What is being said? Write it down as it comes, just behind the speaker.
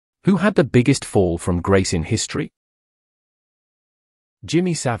Who had the biggest fall from grace in history?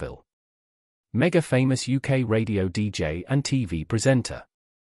 Jimmy Savile. Mega famous UK radio DJ and TV presenter.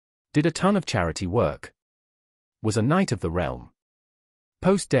 Did a ton of charity work. Was a knight of the realm.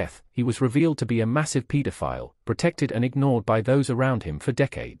 Post-death, he was revealed to be a massive paedophile, protected and ignored by those around him for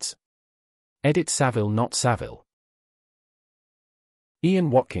decades. Edit Savile, not Savile. Ian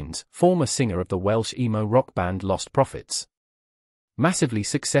Watkins, former singer of the Welsh emo rock band Lost Prophets. Massively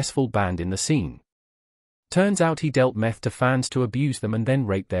successful band in the scene. Turns out he dealt meth to fans to abuse them and then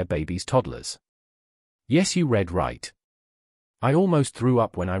rape their babies' toddlers. Yes, you read right. I almost threw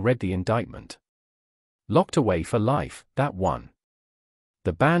up when I read the indictment. Locked away for life, that one.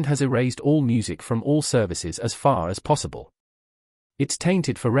 The band has erased all music from all services as far as possible. It's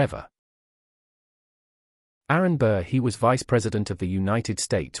tainted forever. Aaron Burr. He was Vice President of the United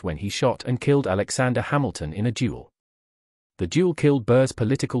States when he shot and killed Alexander Hamilton in a duel. The duel killed Burr's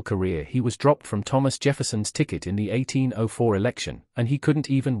political career. He was dropped from Thomas Jefferson's ticket in the 1804 election, and he couldn't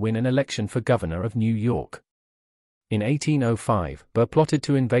even win an election for governor of New York. In 1805, Burr plotted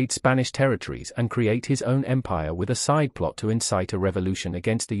to invade Spanish territories and create his own empire with a side plot to incite a revolution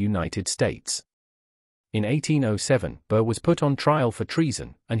against the United States. In 1807, Burr was put on trial for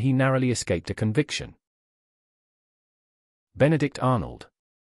treason, and he narrowly escaped a conviction. Benedict Arnold.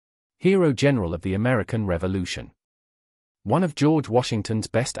 Hero general of the American Revolution. One of George Washington's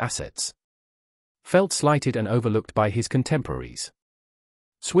best assets. Felt slighted and overlooked by his contemporaries.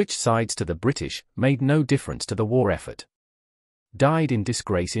 Switched sides to the British, made no difference to the war effort. Died in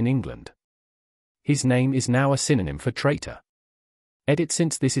disgrace in England. His name is now a synonym for traitor. Edit.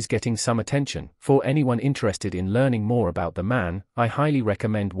 Since this is getting some attention, for anyone interested in learning more about the man, I highly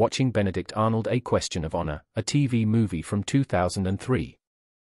recommend watching Benedict Arnold: A Question of Honor, a TV movie from 2003.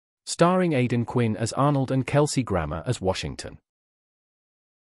 Starring Aidan Quinn as Arnold and Kelsey Grammer as Washington.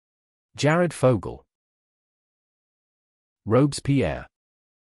 Jared Fogle. Robespierre.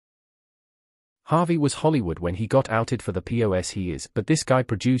 Harvey was Hollywood when he got outed for the POS he is, but this guy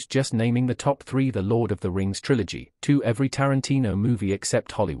produced, just naming the top 3, the Lord of the Rings trilogy, 2 every Tarantino movie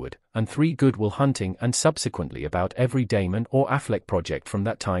except Hollywood, and 3 Good Will Hunting, and subsequently about every Damon or Affleck project from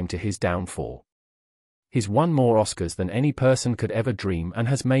that time to his downfall. He's won more Oscars than any person could ever dream and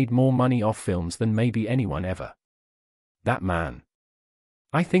has made more money off films than maybe anyone ever. That man.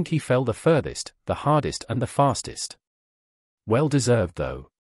 I think he fell the furthest, the hardest and the fastest. Well deserved though.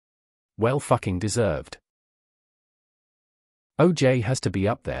 Well fucking deserved. OJ has to be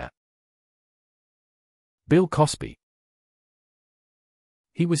up there. Bill Cosby.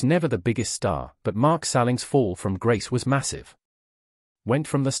 He was never the biggest star, but Mark Salling's fall from grace was massive. Went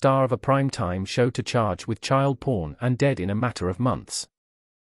from the star of a prime-time show to charged with child porn and dead in a matter of months.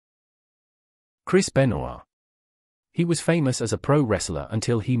 Chris Benoit. He was famous as a pro wrestler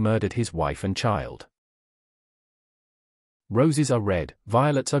until he murdered his wife and child. Roses are red,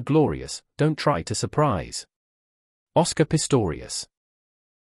 violets are glorious, don't try to surprise. Oscar Pistorius.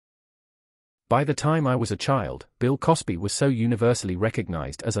 By the time I was a child, Bill Cosby was so universally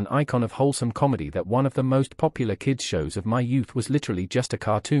recognized as an icon of wholesome comedy that one of the most popular kids' shows of my youth was literally just a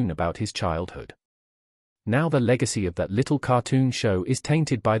cartoon about his childhood. Now the legacy of that little cartoon show is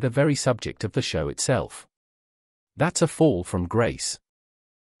tainted by the very subject of the show itself. That's a fall from grace.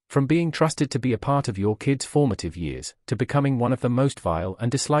 From being trusted to be a part of your kid's formative years, to becoming one of the most vile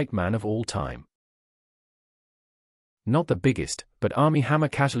and disliked man of all time. Not the biggest, but Armie Hammer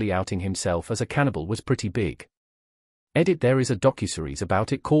casually outing himself as a cannibal was pretty big. Edit. There is a docuseries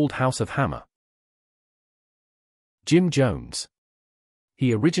about it called House of Hammer. Jim Jones.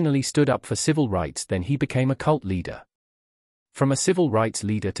 He originally stood up for civil rights, then he became a cult leader. From a civil rights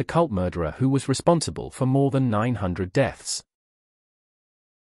leader to cult murderer who was responsible for more than 900 deaths.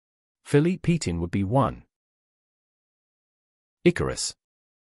 Philippe Pétain would be one. Icarus.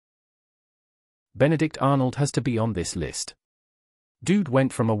 Benedict Arnold has to be on this list. Dude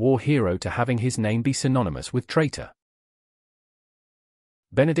went from a war hero to having his name be synonymous with traitor.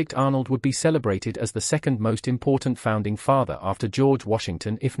 Benedict Arnold would be celebrated as the second most important founding father after George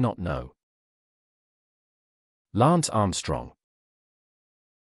Washington, if not no. Lance Armstrong.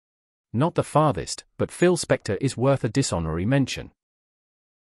 Not the farthest, but Phil Spector is worth a dishonorary mention.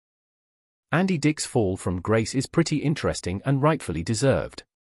 Andy Dick's fall from grace is pretty interesting and rightfully deserved.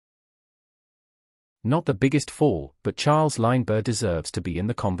 Not the biggest fall, but Charles Lindbergh deserves to be in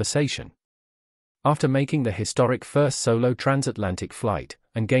the conversation. After making the historic first solo transatlantic flight,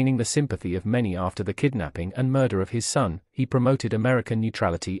 and gaining the sympathy of many after the kidnapping and murder of his son, he promoted American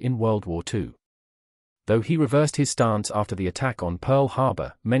neutrality in World War II. Though he reversed his stance after the attack on Pearl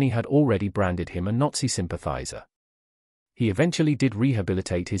Harbor, many had already branded him a Nazi sympathizer. He eventually did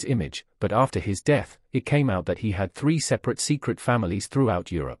rehabilitate his image, but after his death, it came out that he had 3 separate secret families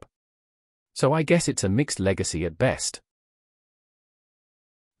throughout Europe. So I guess it's a mixed legacy at best.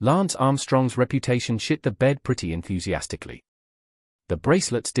 Lance Armstrong's reputation shit the bed pretty enthusiastically. The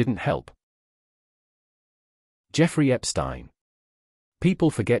bracelets didn't help. Jeffrey Epstein. People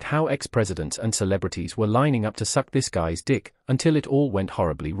forget how ex-presidents and celebrities were lining up to suck this guy's dick, until it all went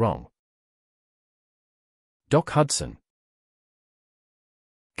horribly wrong. Doc Hudson.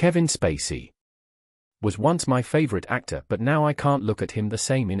 Kevin Spacey. Was once my favorite actor, but now I can't look at him the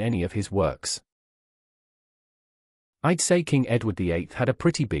same in any of his works. I'd say King Edward VIII had a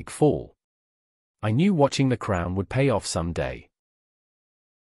pretty big fall. I knew watching The Crown would pay off someday.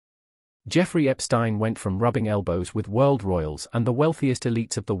 Jeffrey Epstein went from rubbing elbows with world royals and the wealthiest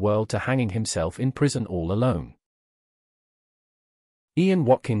elites of the world to hanging himself in prison all alone. Ian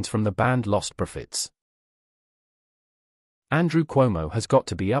Watkins from the band Lost Prophets. Andrew Cuomo has got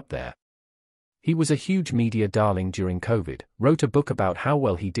to be up there. He was a huge media darling during COVID, wrote a book about how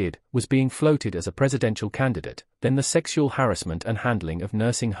well he did, was being floated as a presidential candidate, then the sexual harassment and handling of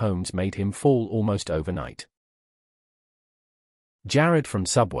nursing homes made him fall almost overnight. Jared from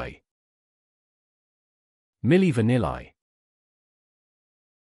Subway. Milli Vanilli.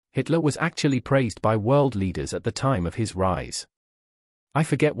 Hitler was actually praised by world leaders at the time of his rise. I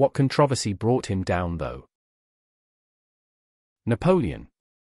forget what controversy brought him down though. Napoleon.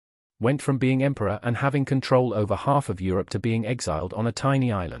 Went from being emperor and having control over half of Europe to being exiled on a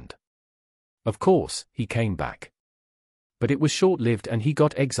tiny island. Of course, he came back. But it was short-lived and he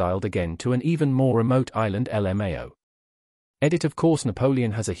got exiled again to an even more remote island, LMAO. Edit. Of course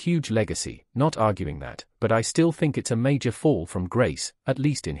Napoleon has a huge legacy, not arguing that, but I still think it's a major fall from grace, at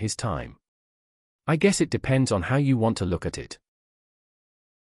least in his time. I guess it depends on how you want to look at it.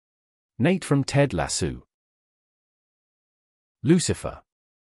 Nate from Ted Lasso. Lucifer.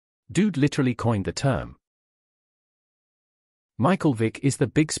 Dude literally coined the term. Michael Vick is the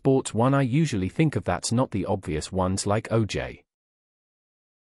big sports one I usually think of, that's not the obvious ones like OJ.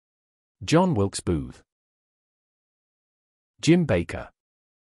 John Wilkes Booth. Jim Baker.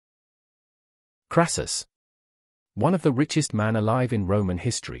 Crassus. One of the richest men alive in Roman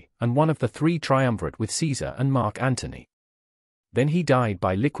history, and one of the 3 triumvirate with Caesar and Mark Antony. Then he died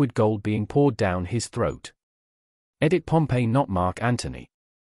by liquid gold being poured down his throat. Edit. Pompey, not Mark Antony.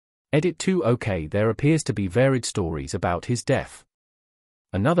 Edit. 2. Okay, there appears to be varied stories about his death.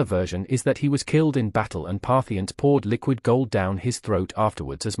 Another version is that he was killed in battle and Parthians poured liquid gold down his throat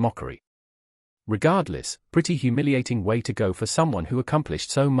afterwards as mockery. Regardless, pretty humiliating way to go for someone who accomplished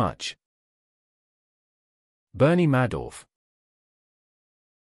so much. Bernie Madoff.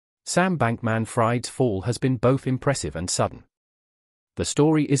 Sam Bankman-Fried's fall has been both impressive and sudden. The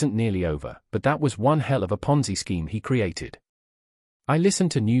story isn't nearly over, but that was one hell of a Ponzi scheme he created. I listen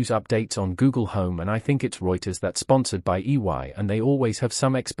to news updates on Google Home and I think it's Reuters that's sponsored by EY, and they always have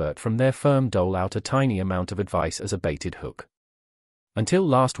some expert from their firm dole out a tiny amount of advice as a baited hook. Until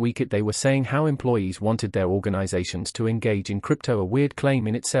last week they were saying how employees wanted their organizations to engage in crypto, a weird claim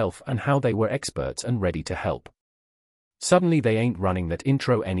in itself, and how they were experts and ready to help. Suddenly they ain't running that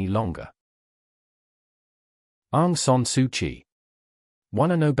intro any longer. Aung San Suu Kyi. Won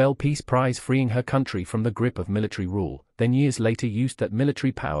a Nobel Peace Prize freeing her country from the grip of military rule, then years later used that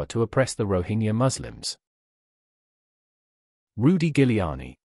military power to oppress the Rohingya Muslims. Rudy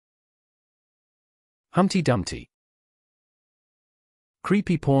Giuliani. Humpty Dumpty.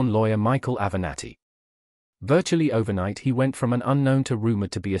 Creepy porn lawyer Michael Avenatti. Virtually overnight he went from an unknown to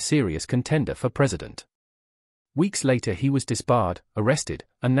rumored to be a serious contender for president. Weeks later he was disbarred, arrested,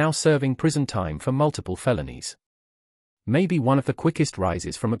 and now serving prison time for multiple felonies. Maybe one of the quickest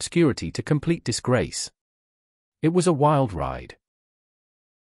rises from obscurity to complete disgrace. It was a wild ride.